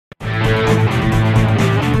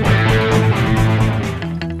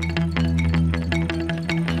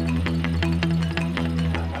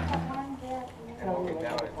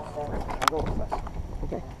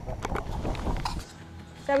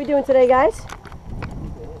we doing today, guys?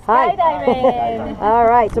 Skydiving. All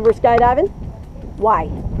right, so we're skydiving. Why?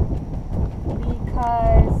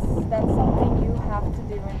 Because that's something you have to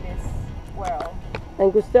do in this world.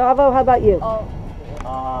 And Gustavo, how about you? Oh,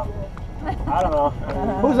 I don't know.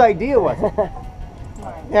 Whose idea was it?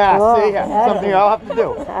 mine. Yeah, Oh, see, yeah, something I'll have to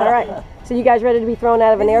do. All right. So you guys ready to be thrown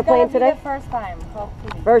out of an This is airplane gonna be today? the first time,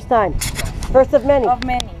 hopefully. First time. First of many. Of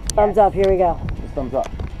many. Thumbs up. Here we go. Just thumbs up.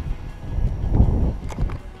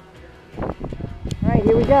 All right,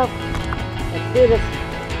 here we go. Let's do this.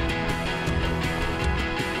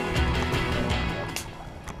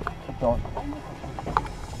 Keep going.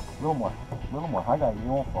 A little more. A little more. I got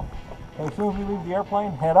you. Awful. Okay, as soon as we leave the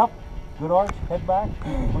airplane, head up. Good arch. Head back.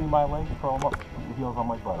 Keep between my legs. Curl them up. Put your heels on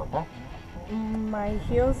my butt, okay? My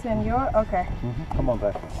heels and your, okay. Come on,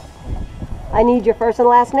 back. I need your first and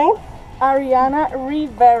last name, Arianna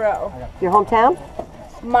Rivero, your hometown.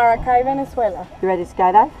 Maracay, Venezuela. You ready to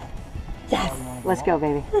skydive? Yes. Let's go,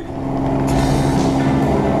 baby.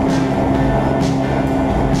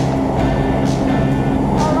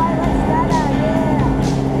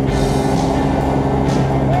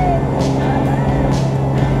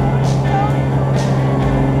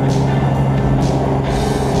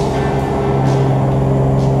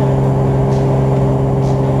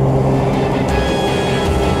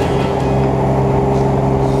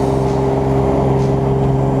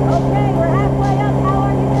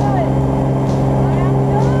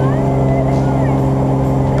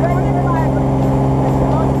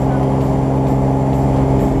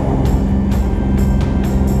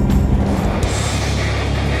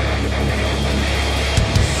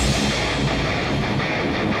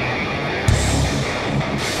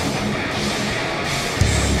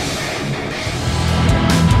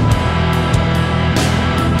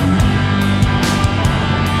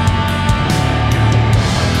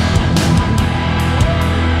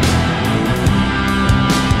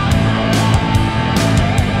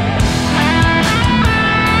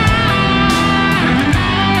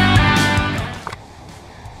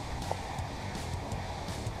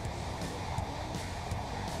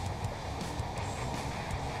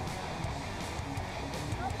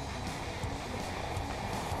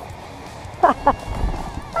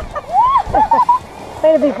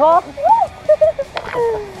 Way to be, Paul.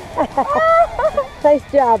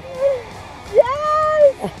 Nice job.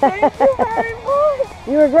 Yes! Thank you very much.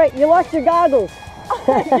 You were great. You lost your goggles.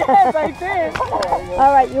 Yes, I did.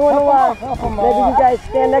 All right, you want to, maybe you guys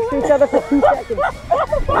stand next to each other for 2 seconds.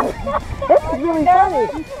 This is really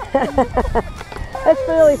funny. That's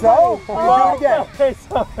really funny.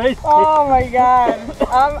 Oh my God.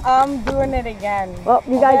 I'm doing it again. Well,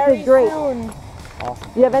 you guys Very did great. soon. Do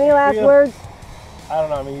you have any last words? I don't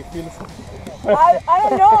know. I mean, you feel this. I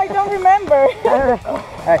don't know. I don't remember. All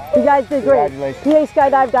right. You guys did great. Congratulations.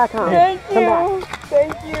 PASkydive.com. Thank Come back. you.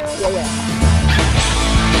 Thank you. Yeah.